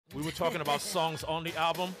we were talking about songs on the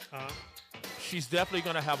album. She's definitely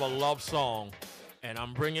going to have a love song, and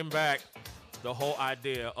I'm bringing back the whole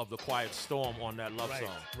idea of the Quiet Storm on that love song.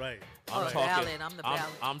 Right. I'm talking. I'm the ballad.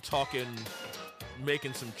 I'm talking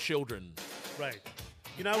making some children. Right.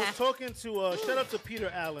 You know, I was talking to, shout out to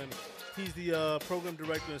Peter Allen. He's the program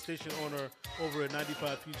director and station owner over at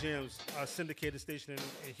 95 Jams, our syndicated station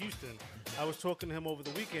in Houston. I was talking to him over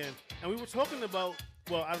the weekend, and we were talking about,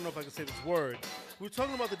 well, I don't know if I can say this word. We were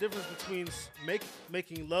talking about the difference between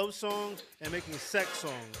making love songs and making sex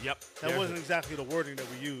songs. Yep. That wasn't exactly the wording that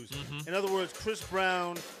we used. In other words, Chris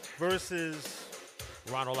Brown versus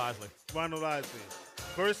Ronald Isley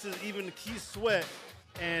versus even Keith Sweat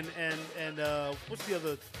and what's the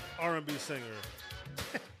other R&B singer?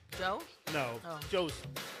 Joe? No, Joe's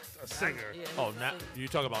a singer. Now you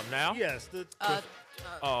talk about now? Yes.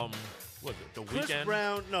 What the Chris Weeknd?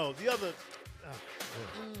 Brown? No, the other.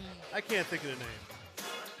 I can't think of the name.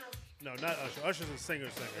 No, not Usher. Usher's a singer.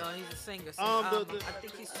 No, he's a singer. I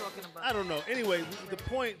think he's talking about. I don't know. Anyway, the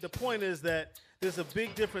point is that there's a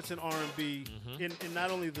big difference in R&B in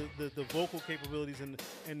not only the vocal capabilities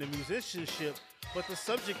and the musicianship, but the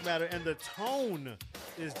subject matter and the tone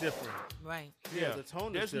is different. Right. Yeah, the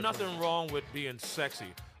tone There's is different. nothing wrong with being sexy,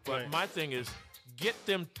 but my thing is get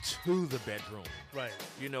them to the bedroom. Right.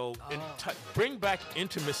 You know, bring back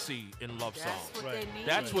intimacy in love songs. That's what they need.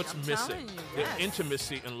 That's what's I'm missing. telling you, The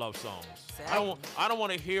intimacy in love songs. Exactly. I don't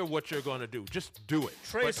want to hear what you're going to do. Just do it.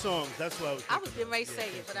 Trey songs. That's what I was. I was getting ready to say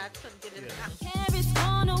it, but I couldn't get it out. Keri's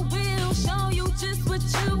on a wheel, show you just what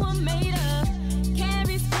you were made